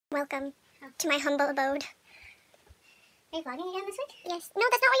Welcome to my humble abode. Are you vlogging again this week? Yes. No,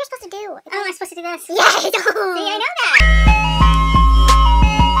 that's not what you're supposed to do. Oh, I'm supposed to do this? Yeah, I don't. See, I know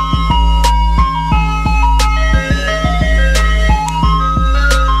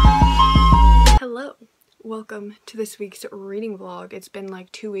that. Hello. Welcome to this week's reading vlog. It's been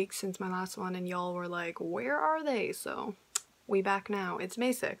like 2 weeks since my last one and y'all were like, where are they? So we back now. It's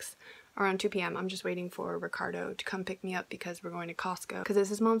May 6th. Around 2 p.m. I'm just waiting for Ricardo to come pick me up because we're going to Costco because it's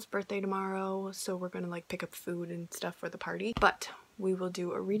his mom's birthday tomorrow, so we're gonna like pick up food and stuff for the party. But we will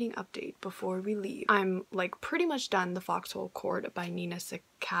do a reading update before we leave. I'm like pretty much done The Foxhole Court by Nina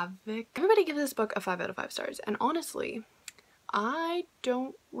Sakavic. Everybody give this book a 5 out of 5 stars, and honestly I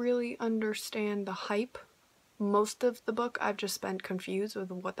don't really understand the hype. Most of the book I've just been confused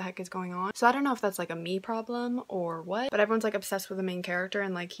with what the heck is going on. So I don't know if that's like a me problem or what, but everyone's like obsessed with the main character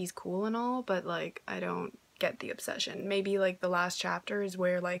and like he's cool and all, but like I don't get the obsession. Maybe like the last chapter is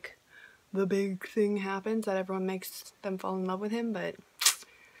where like the big thing happens that everyone makes them fall in love with him, but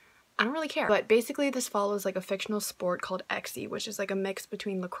I don't really care. But basically this follows like a fictional sport called Exy, which is like a mix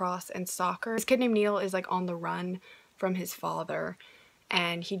between lacrosse and soccer. This kid named Neil is like on the run from his father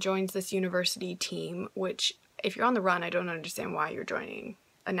and he joins this university team, which if you're on the run, I don't understand why you're joining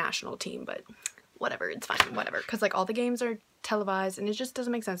a national team, but whatever, it's fine, whatever. Because like all the games are televised and it just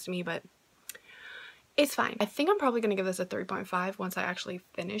doesn't make sense to me, but it's fine. I think I'm probably going to give this a 3.5 once I actually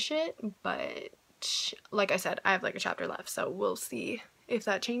finish it, but like I said, I have like a chapter left, so we'll see if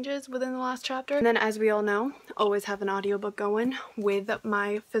that changes within the last chapter. And then as we all know, always have an audiobook going with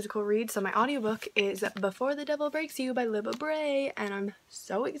my physical read. So my audiobook is Before the Devil Breaks You by Libba Bray, and I'm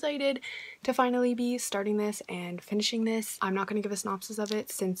so excited to finally be starting this and finishing this. I'm not going to give a synopsis of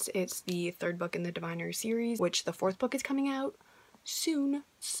it since it's the 3rd book in the Divinery series, which the 4th book is coming out soon,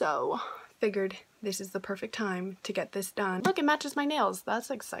 so figured this is the perfect time to get this done. Look, it matches my nails.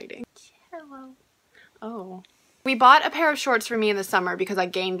 That's exciting. Hello. Oh. We bought a pair of shorts for me in the summer because I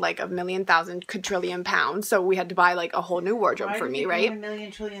gained like 1,000,000 quadrillion pounds, so we had to buy like a whole new wardrobe for me, right?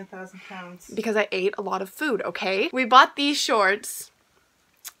 1,000,000,000,000,000 pounds. Because I ate a lot of food, okay? We bought these shorts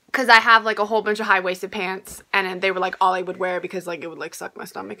because I have like a whole bunch of high-waisted pants and they were like all I would wear because like it would like suck my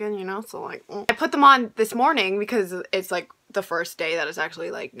stomach in, you know? So like, I put them on this morning because it's like the first day that it's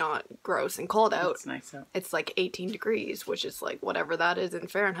actually like not gross and cold out. It's nice out. It's like 18 degrees, which is like whatever that is in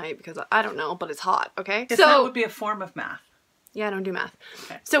Fahrenheit because I don't know, but it's hot, okay? So that would be a form of math. Yeah, I don't do math.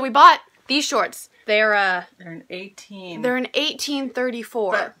 Okay. So we bought these shorts. They're an 18. They're an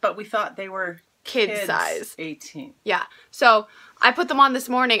 1834. But we thought they were kids size. 18. Yeah. So I put them on this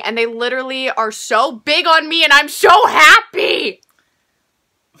morning and they literally are so big on me and I'm so happy.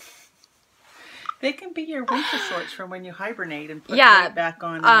 They can be your winter shorts from when you hibernate and put weight back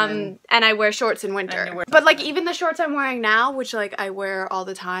on. And I wear shorts in winter. But like even the shorts I'm wearing now, which like I wear all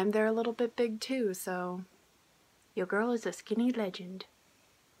the time, they're a little bit big too. So your girl is a skinny legend.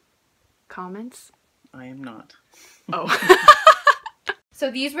 Comments? I am not. Oh.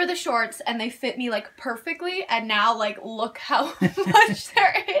 So these were the shorts and they fit me like perfectly, and now like look how much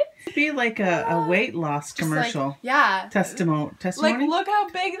there is. It'd be like a weight loss commercial. Like, yeah. Testimony. Like look how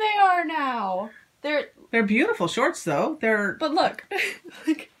big they are now. They're beautiful shorts though. But look.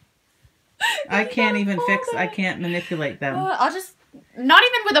 Like, I can't manipulate them. I'll just, not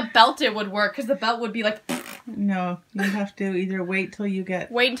even with a belt it would work because the belt would be like. No, you have to either wait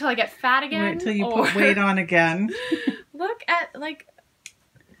until I get fat again. Wait till you put weight on again. Look at like.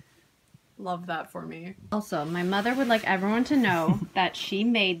 Love that for me. Also, my mother would like everyone to know that she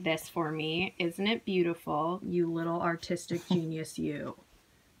made this for me. Isn't it beautiful? You little artistic genius, you.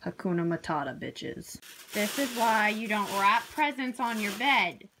 Hakuna Matata, bitches. This is why you don't wrap presents on your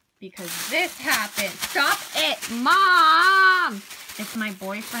bed. Because this happened. Stop it, Mom! It's my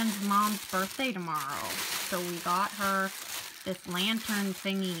boyfriend's mom's birthday tomorrow. So we got her this lantern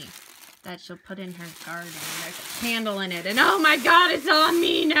thingy that she'll put in her garden. There's a candle in it. And oh my god, it's on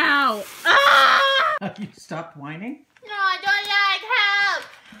me now! Ah! Have you stopped whining? No, I don't like help.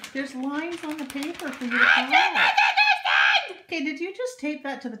 There's lines on the paper for you to follow. Okay, did you just tape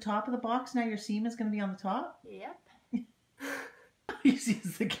that to the top of the box? Now your seam is going to be on the top? Yep. You see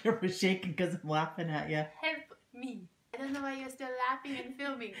the camera shaking because I'm laughing at you. Help me. I don't know why you're still laughing and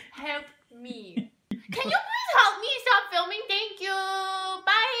filming. Help me. Can you please help me stop filming? Thank you.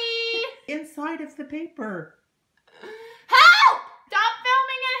 Bye. Inside of the paper. Help! Stop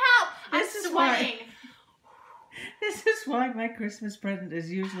filming and help. I'm sweating. This is why my Christmas present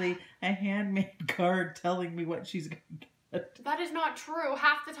is usually a handmade card telling me what she's going to get. That is not true.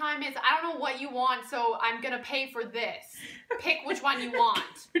 Half the time is, I don't know what you want, so I'm gonna pay for this. Pick which one you want.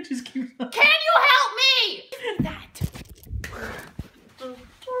 Just keep Can you help me? That.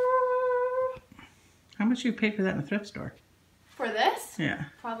 much you pay for that in the thrift store? For this? Yeah.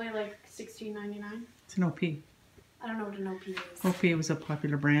 Probably like $16.99. It's an OP. I don't know what an OP is. OP was a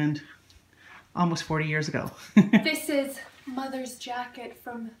popular brand almost 40 years ago. This is Mother's jacket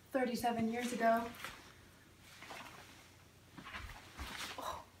from 37 years ago.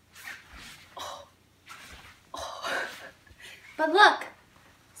 Oh. Oh. Oh. But look,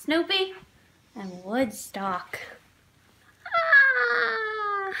 Snoopy and Woodstock.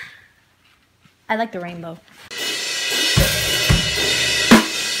 Ah. I like the rainbow.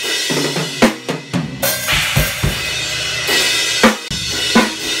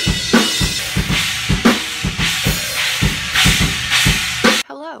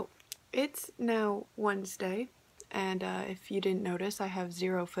 Hello, it's now Wednesday, and if you didn't notice, I have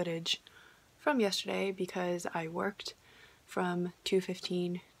zero footage from yesterday because I worked from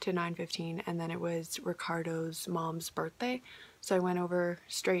 2:15 to 9:15, and then it was Ricardo's mom's birthday, so I went over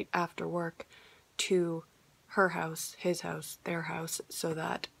straight after work to her house, his house, their house, so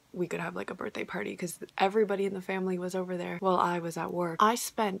that we could have like a birthday party because everybody in the family was over there while I was at work. I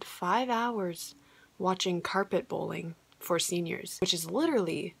spent 5 hours watching carpet bowling for seniors, which is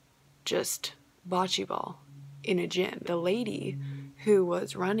literally just bocce ball in a gym. The lady who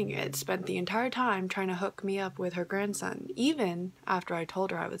was running it spent the entire time trying to hook me up with her grandson, even after I told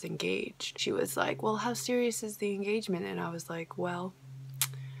her I was engaged. She was like, well, how serious is the engagement? And I was like, well,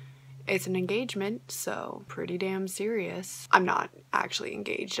 it's an engagement, so pretty damn serious. I'm not actually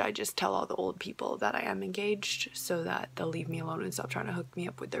engaged. I just tell all the old people that I am engaged so that they'll leave me alone and stop trying to hook me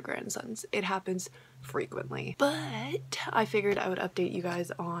up with their grandsons. It happens frequently. But I figured I would update you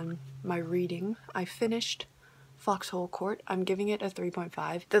guys on my reading. I finished Foxhole Court. I'm giving it a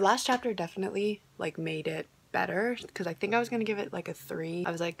 3.5. The last chapter definitely like made it better because I think I was gonna give it like a 3.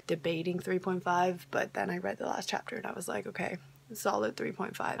 I was like debating 3.5, but then I read the last chapter and I was like, okay, solid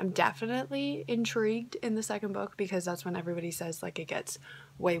 3.5. I'm definitely intrigued in the second book because that's when everybody says like it gets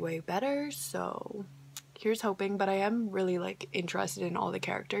way better, so here's hoping. But I am really like interested in all the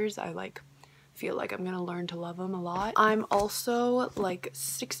characters. I like feel like I'm gonna learn to love them a lot. I'm also like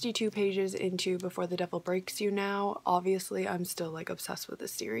 62 pages into Before the Devil Breaks You now. Obviously I'm still like obsessed with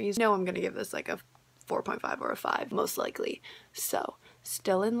this series. No, I'm gonna give this like a 4.5 or a 5 most likely. So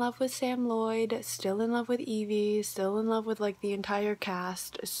still in love with Sam Lloyd, still in love with Evie, still in love with like the entire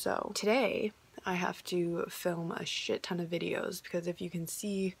cast. So today I have to film a shit ton of videos because if you can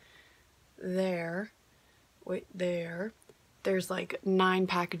see there, wait, there's like 9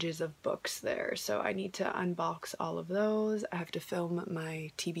 packages of books there, so I need to unbox all of those. I have to film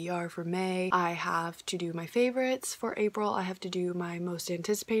my TBR for May. I have to do my favorites for April. I have to do my most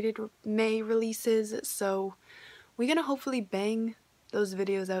anticipated May releases, so we're gonna hopefully bang those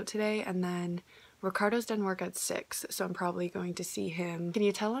videos out today. And then Ricardo's done work at 6, so I'm probably going to see him. Can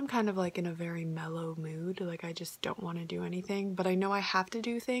you tell I'm kind of like in a very mellow mood? Like I just don't want to do anything, but I know I have to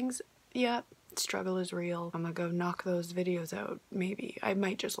do things. Yeah, struggle is real. I'm gonna go knock those videos out. Maybe I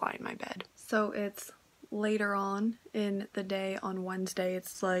might just lie in my bed. So it's later on in the day on Wednesday.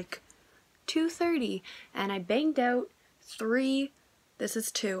 It's like 2:30 and I banged out 3. This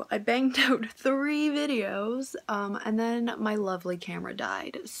is 2. I banged out 3 videos, and then my lovely camera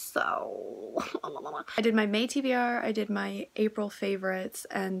died, so I did my May TBR, I did my April favorites,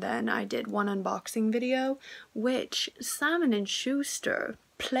 and then I did one unboxing video, which Simon & Schuster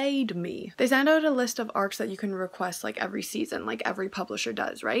played me. They send out a list of arcs that you can request like every season, like every publisher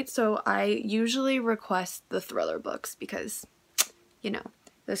does, right? So I usually request the thriller books because, you know,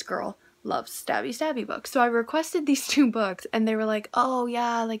 this girl loves stabby books. So I requested these 2 books and they were like, oh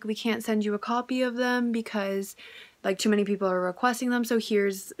yeah, like we can't send you a copy of them because like too many people are requesting them, so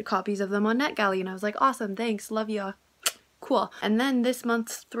here's copies of them on NetGalley. And I was like, awesome, thanks, love ya, cool. And then this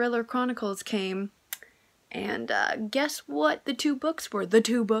month's Thriller Chronicles came, and guess what the 2 books were? The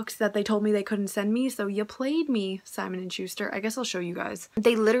 2 books that they told me they couldn't send me, so you played me, Simon & Schuster. I guess I'll show you guys.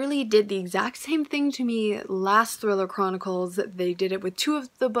 They literally did the exact same thing to me last Thriller Chronicles. They did it with 2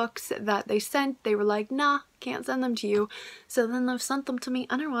 of the books that they sent. They were like, nah, can't send them to you. So then they've sent them to me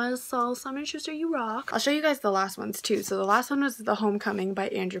otherwise, so Simon & Schuster, you rock. I'll show you guys the last ones too. So the last one was The Homecoming by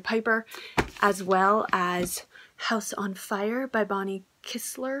Andrew Piper, as well as House on Fire by Bonnie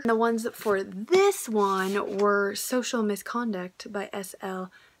Kistler. The ones for this one were Social Misconduct by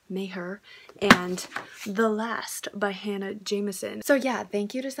S.L. Maher and The Last by Hannah Jameson. So yeah,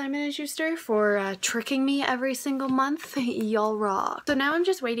 thank you to Simon & Schuster for tricking me every single month. Y'all rock. So now I'm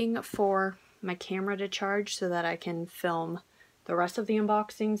just waiting for my camera to charge so that I can film the rest of the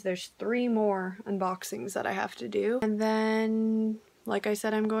unboxings. There's 3 more unboxings that I have to do. And then, like I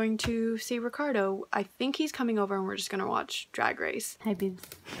said, I'm going to see Ricardo. I think he's coming over and we're just gonna watch Drag Race. Hi, boobs.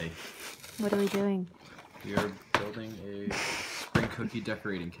 Hey. What are we doing? We are building a spring cookie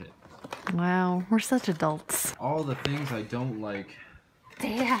decorating kit. Wow, we're such adults. All the things I don't like.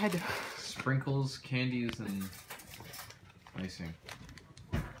 Dad. Sprinkles, candies, and icing.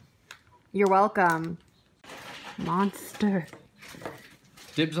 You're welcome. Monster.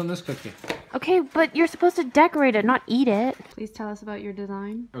 Dibs on this cookie. Okay, but you're supposed to decorate it, not eat it. Please tell us about your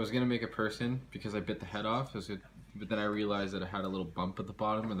design. I was gonna make a person because I bit the head off, but then I realized that it had a little bump at the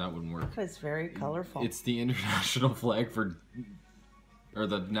bottom and that wouldn't work. It's very colorful. It's the international flag or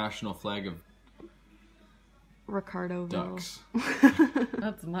the national flag of Ricardo ducks.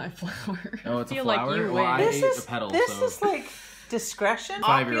 That's my flower. Oh, it's I a feel flower? like you Well, win. I ate the petals, This so... is like discretion,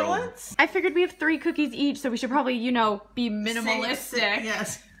 5-year-old. opulence. I figured we have 3 cookies each, so we should probably, you know, be minimalistic.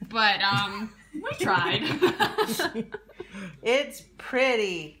 Yes. But, we tried. It's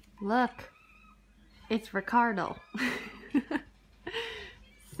pretty. Look. It's Ricardo.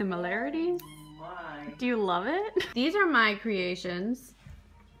 Similarities? My. Do you love it? These are my creations.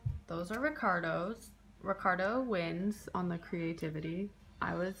 Those are Ricardo's. Ricardo wins on the creativity.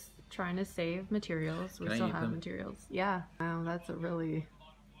 I was trying to save materials. We Can I still eat have them? materials. Yeah. Wow, that's a really...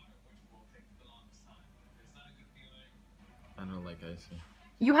 I don't like icing.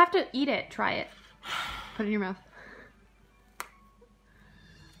 You have to eat it. Try it. Put it in your mouth.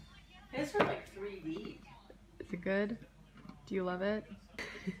 These are like 3D. Is it good? Do you love it?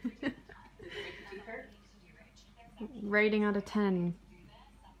 Rating out of 10.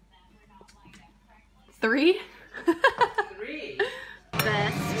 3? 3.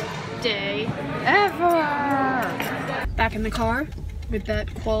 Best day ever! Back in the car with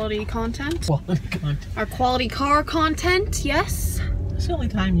that quality content. Quality content. Our quality car content, yes? It's the only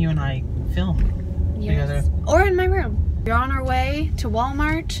time you and I film together. Or in my room. We're on our way to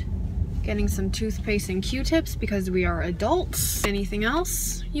Walmart, getting some toothpaste and Q-tips because we are adults. Anything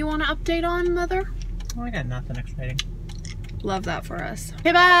else you want to update on, Mother? Oh, I got nothing exciting. Love that for us.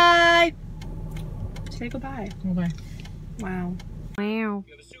 Okay, bye! Say goodbye. Bye. Wow. Wow.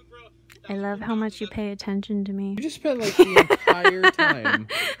 I love how much you pay attention to me. You just spent like the entire time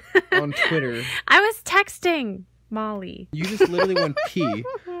on Twitter. I was texting Molly. You just literally went pee.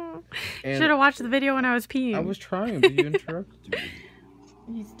 Should have watched the video when I was peeing. I was trying, but you interrupted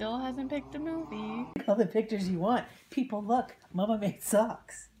me. He still hasn't picked a movie. All the pictures you want. People, look, Mama made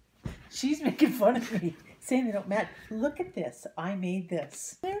socks. She's making fun of me, saying they don't match. Look at this. I made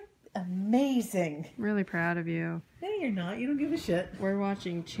this. They're amazing. Really proud of you. No, you're not. You don't give a shit. We're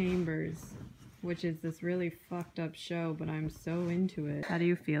watching Chambers, which is this really fucked up show, but I'm so into it. How do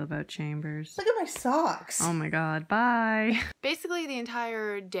you feel about Chambers? Look at my socks. Oh my god, bye. Basically the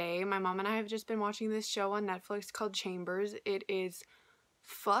entire day, my mom and I have just been watching this show on Netflix called Chambers. It is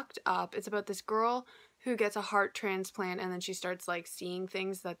fucked up. It's about this girl who gets a heart transplant and then she starts like seeing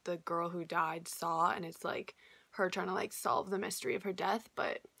things that the girl who died saw, and it's like her trying to like solve the mystery of her death.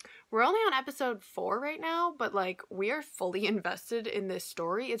 But we're only on episode 4 right now, but like we are fully invested in this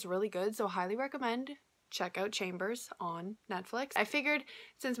story. It's really good, so highly recommend. Check out Chambers on Netflix. I figured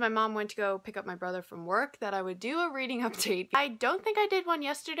since my mom went to go pick up my brother from work that I would do a reading update. I don't think I did one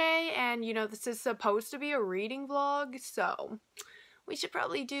yesterday, and you know, this is supposed to be a reading vlog, so we should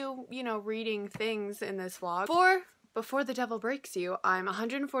probably do, you know, reading things in this vlog. Before the Devil Breaks You, I'm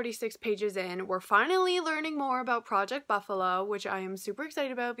 146 pages in. We're finally learning more about Project Buffalo, which I am super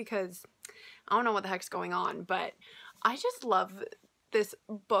excited about because I don't know what the heck's going on, but I just love this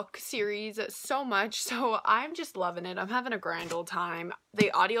book series so much, so I'm just loving it. I'm having a grand old time.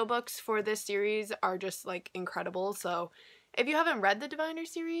 The audiobooks for this series are just like incredible, so if you haven't read the Diviner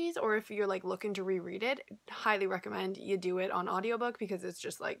series, or if you're like looking to reread it, highly recommend you do it on audiobook because it's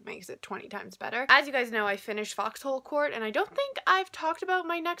just like makes it 20 times better. As you guys know, I finished Foxhole Court, and I don't think I've talked about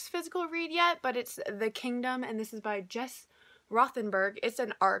my next physical read yet, but it's The Kingdom, and this is by Jess Rothenberg. It's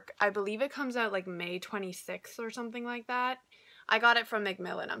an arc. I believe it comes out like May 26th or something like that. I got it from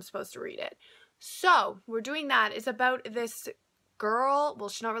Macmillan. I'm supposed to read it. So we're doing that. It's about this girl. Well,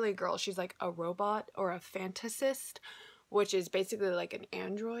 she's not really a girl. She's like a robot or a fantasist, which is basically like an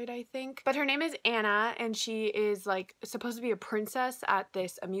android, I think. But her name is Anna, and she is like supposed to be a princess at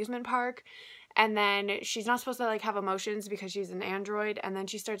this amusement park. And then she's not supposed to like have emotions because she's an android. And then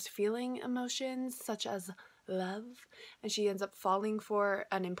she starts feeling emotions such as love. And she ends up falling for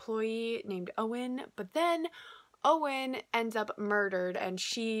an employee named Owen. But then Owen ends up murdered, and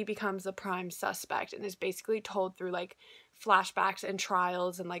she becomes the prime suspect and is basically told through like flashbacks and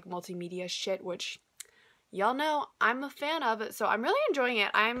trials and like multimedia shit, which y'all know I'm a fan of it, so I'm really enjoying it.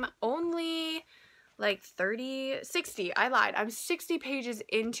 I'm only like 60, I lied. I'm 60 pages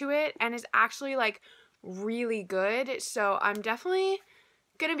into it, and it's actually like really good, so I'm definitely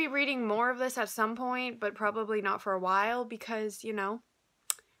gonna be reading more of this at some point, but probably not for a while because, you know,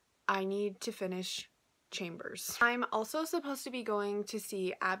 I need to finish Chambers. I'm also supposed to be going to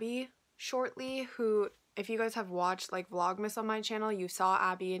see Abby shortly, who, if you guys have watched like Vlogmas on my channel, you saw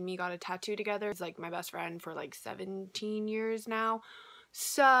Abby and me got a tattoo together. It's like my best friend for like 17 years now.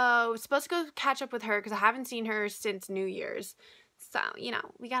 So supposed to go catch up with her because I haven't seen her since New Year's. So, you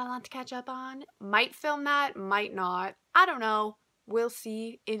know, we got a lot to catch up on. Might film that, might not. I don't know. We'll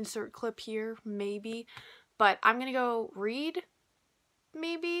see. Insert clip here, maybe. But I'm gonna go read,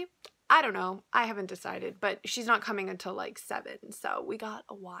 maybe. I don't know. I haven't decided. But she's not coming until like 7. So we got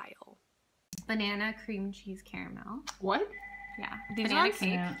a while. Banana cream cheese caramel. What? Yeah. These Banana ones?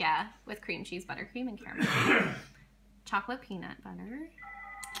 cake. Yeah. With cream cheese, buttercream, and caramel. Chocolate peanut butter.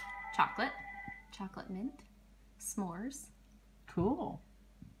 Chocolate. Chocolate mint. S'mores. Cool.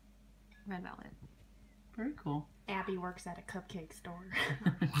 Red velvet. Very cool. Abby works at a cupcake store.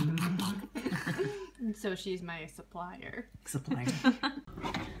 And so she's my supplier.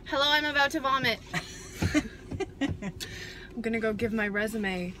 Hello, I'm about to vomit. I'm gonna go give my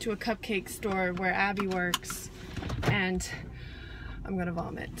resume to a cupcake store where Abby works, and I'm gonna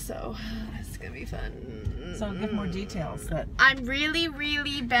vomit, so it's gonna be fun. So give more details. That I'm really,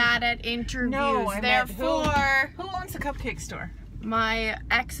 really bad at interviews. No, I meant therefore, who owns the cupcake store? my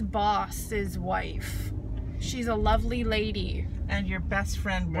ex-boss's wife. She's a lovely lady. And your best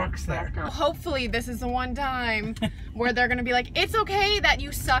friend works there. Hopefully this is the one time where they're gonna be like, it's okay that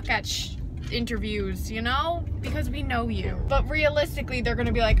you suck at interviews, you know? Because we know you. But realistically, they're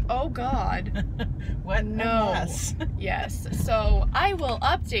gonna be like, oh God. What? No. Yes. Yes. So I will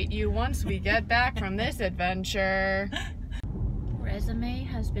update you once we get back from this adventure. Resume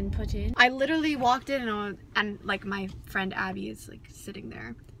has been put in. I literally walked in and like my friend Abby is like sitting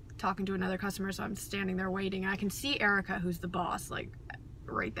there talking to another customer, so I'm standing there waiting, and I can see Erica, who's the boss, like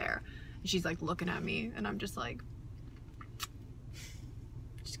right there, and she's like looking at me, and I'm just like,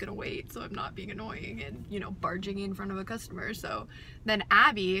 just gonna wait so I'm not being annoying and, you know, barging in front of a customer. So then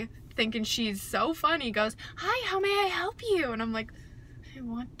Abby, thinking she's so funny, goes, hi, how may I help you? And I'm like, I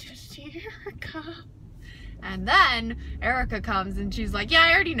want to see Erica. And then Erica comes and she's like, yeah,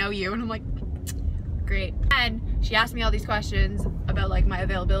 I already know you. And I'm like, great. And she asked me all these questions about like my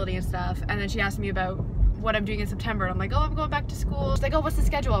availability and stuff, and then she asked me about what I'm doing in September, and I'm like, oh, I'm going back to school. She's like, oh, what's the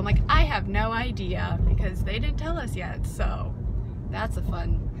schedule? I'm like, I have no idea because they didn't tell us yet. So that's a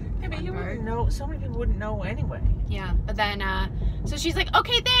fun Yeah, but you part. wouldn't know. So many people wouldn't know anyway. Yeah, but then so she's like,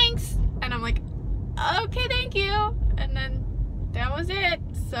 okay, thanks, and I'm like, okay, thank you, and then that was it.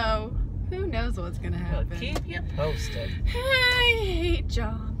 So who knows what's gonna happen. We'll keep you posted. I hate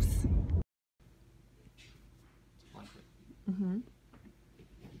jobs. Mm-hmm.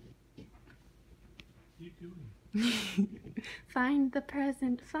 What are you doing? Find the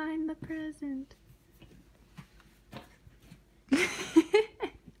present, find the present.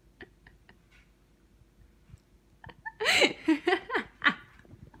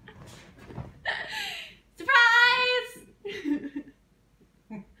 Surprise!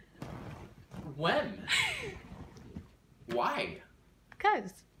 When? Why?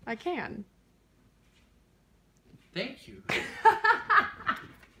 Because I can. Thank you.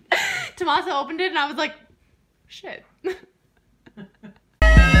 Tommaso opened it and I was like, shit.